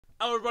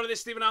Hello everybody, this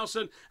is Stephen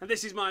Howson, and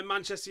this is my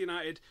Manchester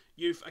United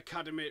Youth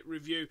Academy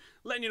review,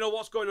 letting you know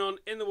what's going on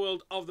in the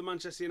world of the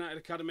Manchester United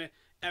Academy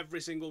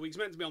every single week. It's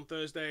meant to be on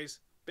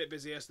Thursdays, a bit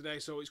busy yesterday,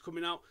 so it's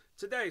coming out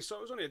today, so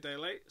it was only a day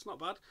late, it's not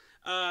bad.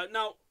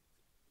 Now,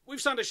 we've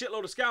signed a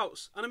shitload of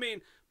scouts, and I mean,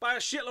 by a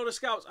shitload of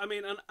scouts, I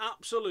mean an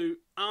absolute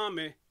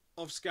army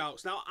of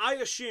scouts. Now, I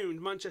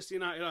assumed Manchester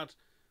United had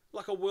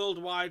like a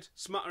worldwide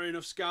smattering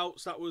of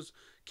scouts that was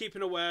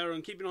keeping aware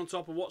and keeping on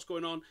top of what's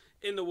going on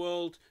in the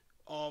world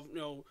of, you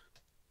know,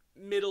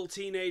 middle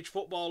teenage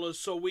footballers,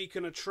 so we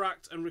can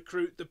attract and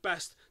recruit the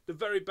best, the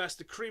very best,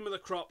 the cream of the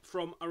crop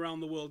from around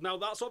the world. Now,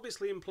 that's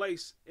obviously in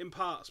place in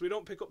parts. We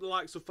don't pick up the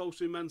likes of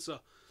Fosu Mensah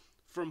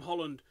from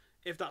Holland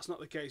if that's not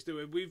the case,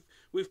 do we?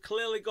 We've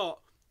clearly got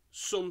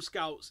some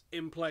scouts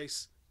in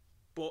place,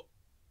 but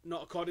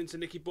not according to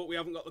Nicky Butt. We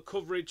haven't got the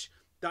coverage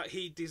that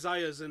he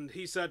desires, and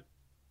he said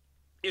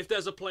if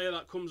there's a player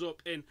that comes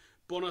up in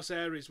Buenos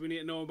Aires, we need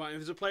to know about him.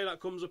 If there's a player that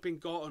comes up in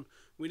Gorton,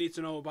 we need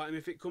to know about him.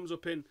 If it comes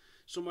up in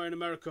somewhere in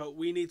America,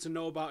 we need to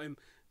know about him.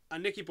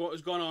 And Nicky Butt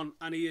has gone on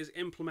and he is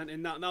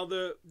implementing that. Now,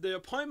 the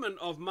appointment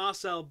of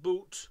Marcel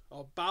Bout,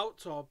 or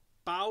Bout, or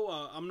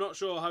Bow, I'm not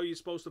sure how you're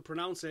supposed to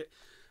pronounce it,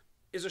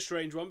 is a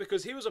strange one,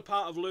 because he was a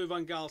part of Louis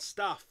van Gaal's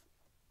staff.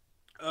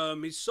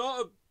 He's sort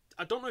of,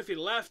 I don't know if he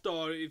left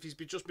or if he's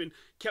just been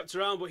kept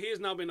around, but he has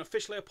now been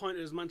officially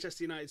appointed as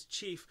Manchester United's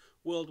chief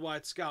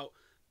worldwide scout.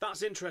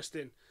 That's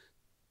interesting.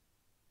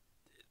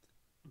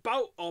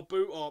 Bout, or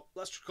Boot, or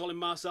let's call him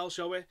Marcel,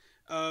 shall we?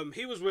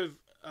 He was with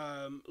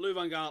Louis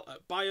van Gaal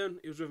at Bayern.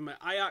 He was with him at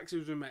Ajax. He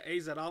was with him at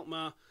AZ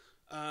Alkmaar.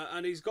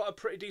 And he's got a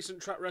pretty decent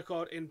track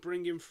record in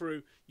bringing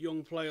through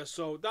young players.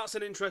 So that's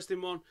an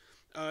interesting one.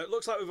 It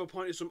looks like we've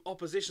appointed some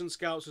opposition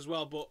scouts as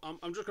well, but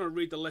I'm just going to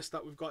read the list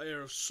that we've got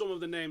here of some of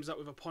the names that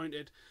we've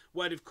appointed,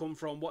 where they've come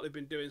from, what they've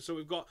been doing. So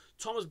we've got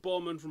Thomas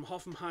Bowman from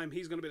Hoffenheim.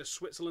 He's going to be the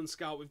Switzerland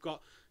scout. We've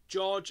got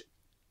George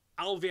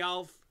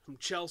Alvialv from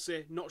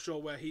Chelsea. Not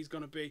sure where he's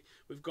going to be.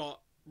 We've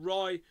got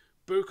Roy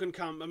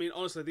Buchenkamp. I mean,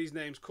 honestly, these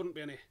names couldn't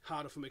be any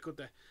harder for me, could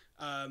they?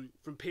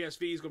 From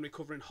PSV, he's going to be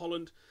covering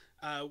Holland.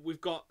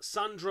 We've got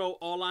Sandro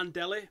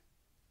Orlandelli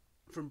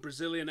from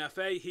Brazilian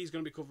FA. He's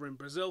going to be covering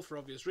Brazil for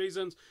obvious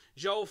reasons.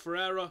 João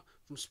Ferreira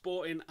from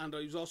Sporting, and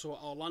he's also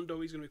at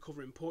Orlando. He's going to be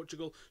covering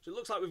Portugal. So it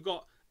looks like we've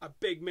got a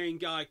big main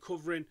guy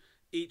covering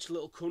each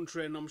little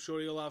country, and I'm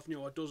sure he'll have, you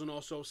know, a dozen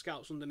or so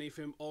scouts underneath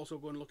him, also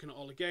going looking at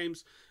all the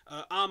games.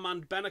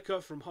 Armand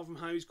Benneker from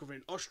Hoffenheim, he's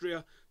covering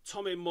Austria.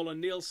 Tommy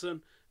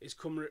Muller-Nielsen is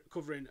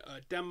covering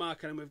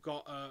Denmark, and then we've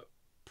got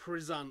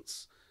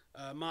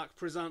Mark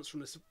Prizance from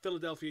the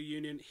Philadelphia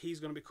Union. He's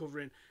going to be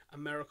covering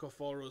America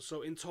for us.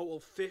 So in total,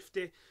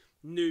 50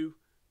 new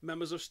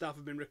members of staff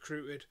have been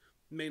recruited,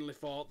 mainly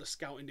for the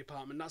scouting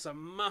department. That's a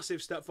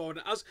massive step forward.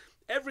 And as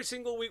every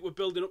single week we're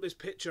building up this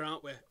picture,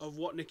 aren't we, of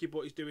what Nicky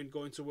Butt is doing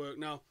going to work.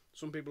 Now,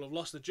 some people have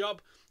lost the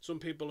job, some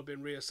people have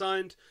been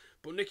reassigned,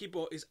 but Nicky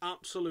Butt is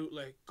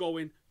absolutely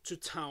going to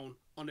town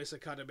on this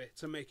academy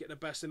to make it the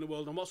best in the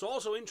world. And what's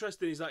also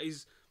interesting is that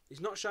he's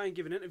not shy in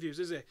giving interviews,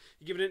 is he?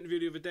 He gave an interview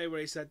the other day where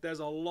he said there's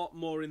a lot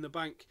more in the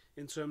bank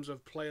in terms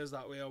of players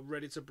that we are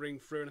ready to bring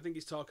through. And I think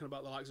he's talking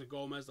about the likes of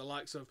Gomes, the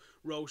likes of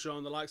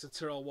Roshan, the likes of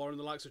Tyrell Warren,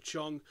 the likes of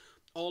Chong.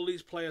 All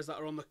these players that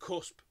are on the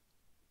cusp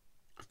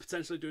of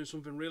potentially doing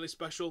something really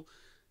special.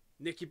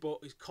 Nicky Butt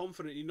is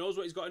confident. He knows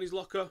what he's got in his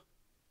locker.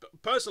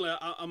 But personally,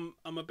 I'm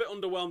a bit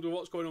underwhelmed with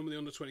what's going on with the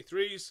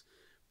under-23s.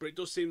 But it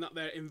does seem that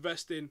they're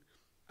investing.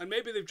 And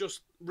maybe they've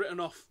just written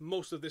off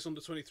most of this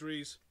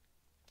under-23s.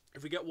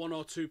 If we get one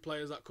or two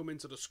players that come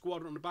into the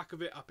squad on the back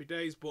of it, happy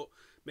days. But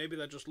maybe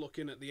they're just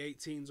looking at the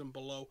 18s and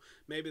below.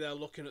 Maybe they're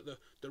looking at the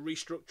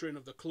restructuring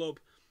of the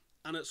club.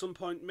 And at some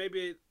point,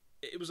 maybe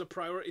it was a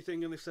priority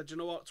thing, and they said, you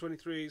know what,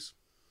 23s,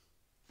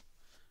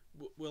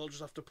 we'll just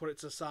have to put it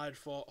to the side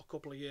for a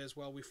couple of years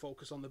while we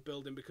focus on the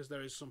building, because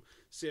there is some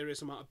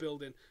serious amount of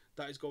building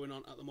that is going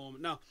on at the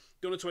moment. Now,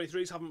 the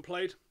under-23s haven't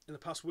played in the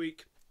past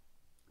week.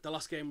 The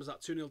last game was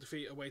that 2-0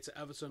 defeat away to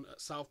Everton at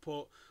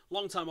Southport.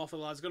 Long time off for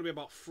the lads. It's going to be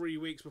about 3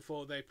 weeks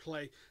before they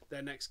play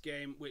their next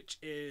game, which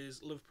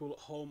is Liverpool at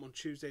home on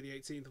Tuesday the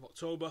 18th of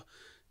October.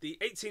 The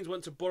 18s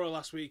went to Borough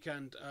last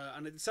weekend,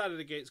 and they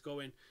decided against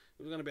going.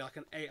 It was going to be like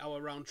an 8-hour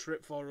round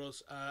trip for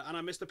us, and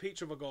I missed a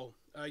peach of a goal.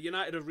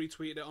 United have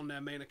retweeted it on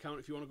their main account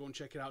if you want to go and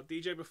check it out.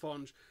 DJ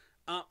Buffonge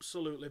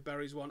absolutely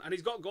buries one, and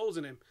he's got goals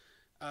in him.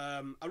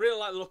 I really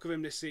like the look of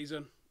him this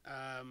season.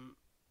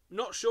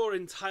 Not sure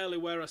entirely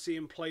where I see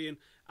him playing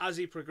as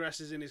he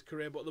progresses in his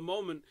career, but at the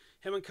moment,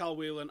 him and Carl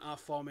Whelan are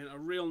forming a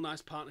real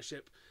nice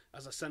partnership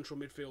as a central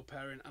midfield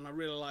pairing, and I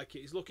really like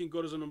it. He's looking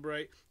good as a number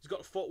 8. He's got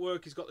the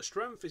footwork, he's got the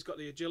strength, he's got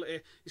the agility.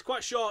 He's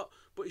quite short,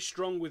 but he's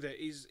strong with it.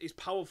 He's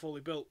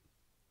powerfully built.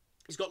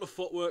 He's got the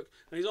footwork,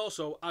 and he's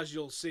also, as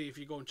you'll see if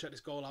you go and check this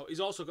goal out,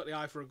 he's also got the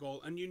eye for a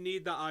goal, and you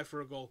need that eye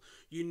for a goal.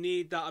 You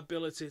need that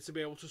ability to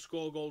be able to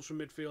score goals from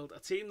midfield. A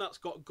team that's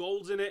got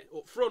goals in it,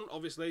 up front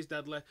obviously is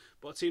deadly,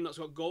 but a team that's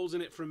got goals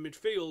in it from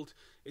midfield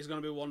is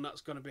going to be one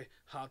that's going to be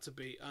hard to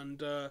beat.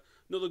 And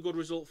another good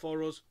result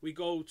for us, we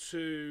go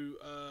to,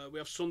 we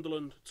have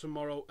Sunderland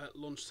tomorrow at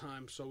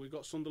lunchtime, so we've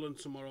got Sunderland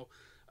tomorrow.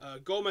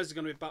 Gomes is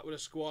going to be back with a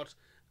squad,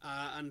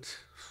 and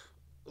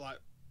like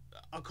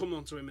I'll come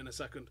on to him in a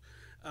second.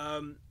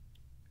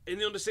 In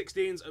the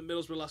under-16s at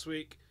Middlesbrough last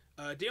week,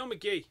 Dion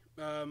McGhee,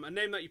 a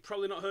name that you've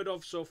probably not heard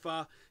of so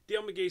far.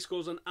 Dion McGhee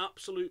scores an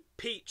absolute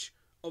peach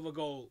of a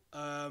goal.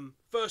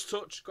 First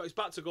touch, got his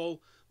back to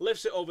goal,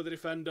 lifts it over the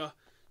defender,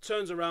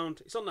 turns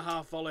around, it's on the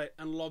half volley,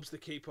 and lobs the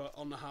keeper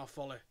on the half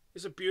volley.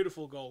 It's a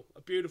beautiful goal,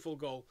 a beautiful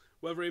goal.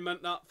 Whether he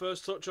meant that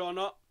first touch or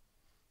not,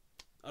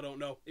 I don't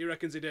know. He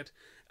reckons he did.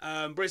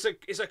 But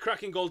it's a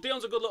cracking goal.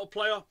 Dion's a good little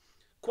player,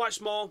 quite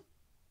small,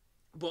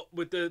 but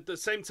with the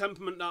same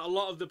temperament that a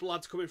lot of the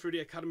lads coming through the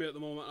academy at the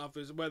moment have,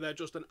 is where they're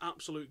just an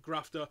absolute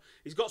grafter.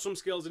 He's got some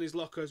skills in his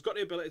locker. He's got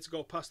the ability to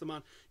go past the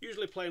man,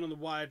 usually playing on the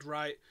wide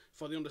right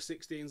for the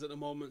under-16s at the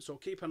moment. So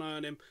keep an eye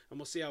on him, and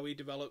we'll see how he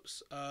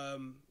develops.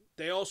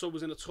 They also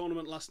was in a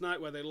tournament last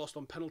night where they lost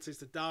on penalties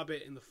to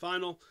Derby in the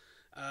final.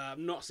 I've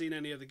not seen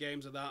any of the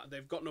games of that.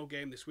 They've got no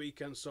game this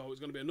weekend, so it's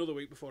going to be another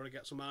week before I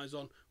get some eyes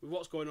on with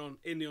what's going on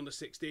in the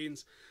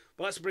under-16s.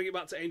 But let's bring it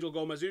back to Angel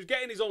Gomes, who's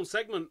getting his own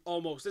segment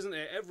almost, isn't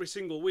it? Every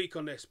single week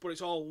on this, but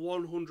it's all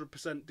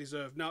 100%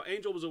 deserved. Now,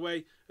 Angel was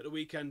away at the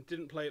weekend,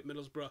 didn't play at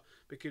Middlesbrough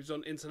because he was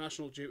on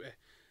international duty,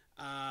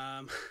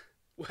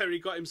 where he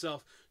got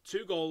himself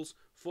 2 goals,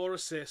 4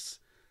 assists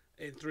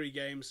in 3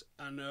 games,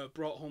 and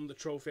brought home the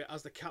trophy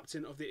as the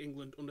captain of the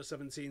England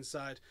under-17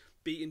 side,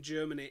 beating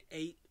Germany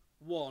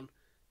 8-1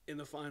 in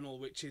the final,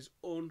 which is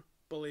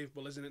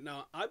unbelievable, isn't it?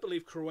 Now, I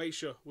believe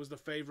Croatia was the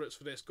favourites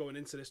for this going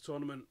into this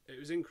tournament. It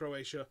was in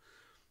Croatia.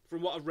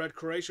 From what I've read,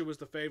 Croatia was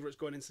the favourites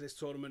going into this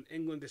tournament.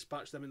 England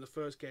dispatched them in the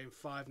first game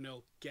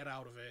 5-0. Get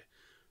out of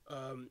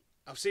here.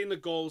 I've seen the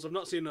goals. I've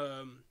not seen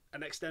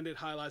an extended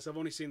highlights. I've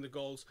only seen the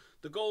goals.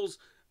 The goals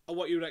are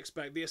what you would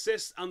expect. The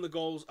assists and the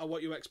goals are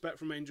what you expect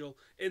from Angel.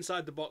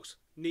 Inside the box,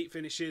 neat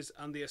finishes,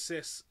 and the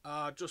assists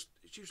are just,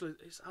 it's usually,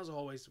 it's, as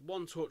always,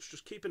 one touch,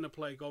 just keeping the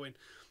play going.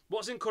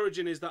 What's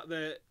encouraging is that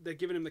they're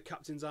giving him the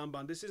captain's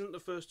armband. This isn't the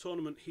first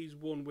tournament he's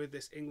won with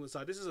this England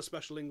side. This is a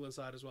special England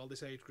side as well,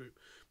 this age group.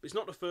 But it's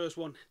not the first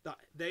one that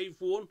they've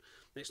won.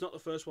 It's not the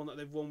first one that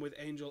they've won with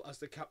Angel as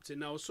the captain.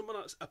 Now, as someone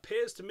that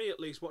appears to me, at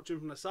least, watching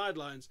from the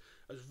sidelines,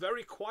 as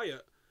very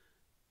quiet,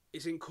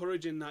 it's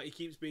encouraging that he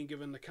keeps being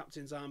given the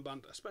captain's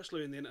armband,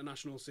 especially in the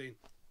international scene.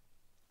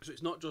 So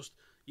it's not just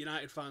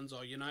United fans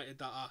or United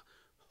that are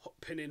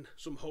pinning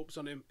some hopes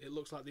on him. It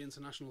looks like the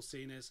international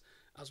scene is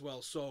as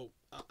well. So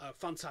a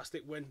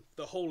fantastic win.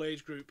 The whole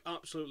age group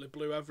absolutely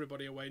blew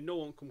everybody away. No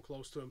one come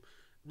close to him.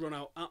 Run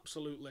out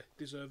absolutely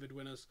deserved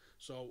winners.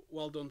 So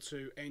well done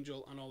to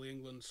Angel and all the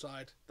England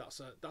side. That's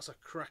a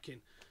cracking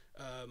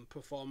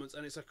performance,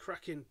 and it's a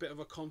cracking bit of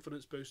a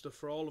confidence booster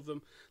for all of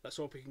them. Let's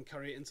hope he can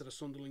carry it into the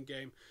Sunderland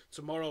game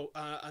tomorrow.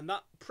 And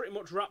that pretty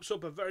much wraps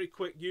up a very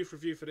quick youth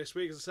review for this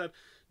week. As I said,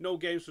 no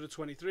games for the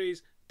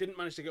 23s. Didn't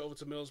manage to get over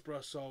to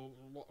Middlesbrough, so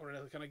what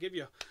really can I give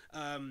you?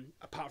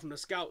 Apart from the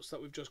scouts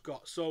that we've just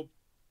got. So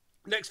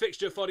next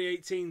fixture for the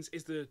 18s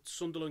is the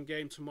Sunderland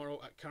game tomorrow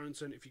at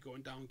Carrington. If you're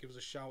going down, give us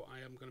a shout.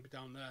 I am going to be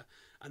down there.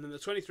 And then the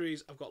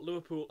 23s, I've got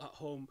Liverpool at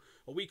home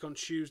a week on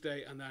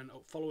Tuesday, and then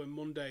following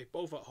Monday,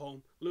 both at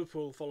home.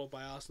 Liverpool followed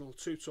by Arsenal.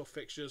 2 tough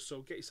fixtures,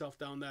 so get yourself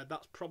down there.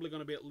 That's probably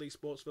going to be at Leeds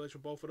Sports Village for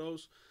both of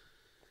those.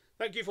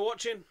 Thank you for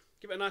watching.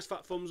 Give it a nice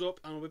fat thumbs up,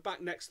 and I'll be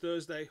back next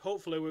Thursday,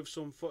 hopefully with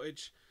some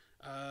footage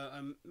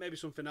and maybe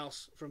something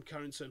else from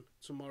Carrington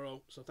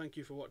tomorrow. So thank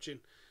you for watching.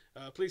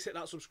 Please hit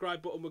that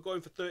subscribe button. We're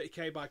going for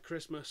 30k by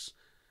Christmas.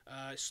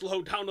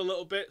 Slowed down a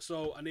little bit,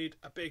 so I need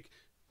a big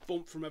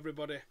bump from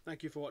everybody.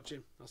 Thank you for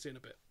watching. I'll see you in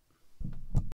a bit.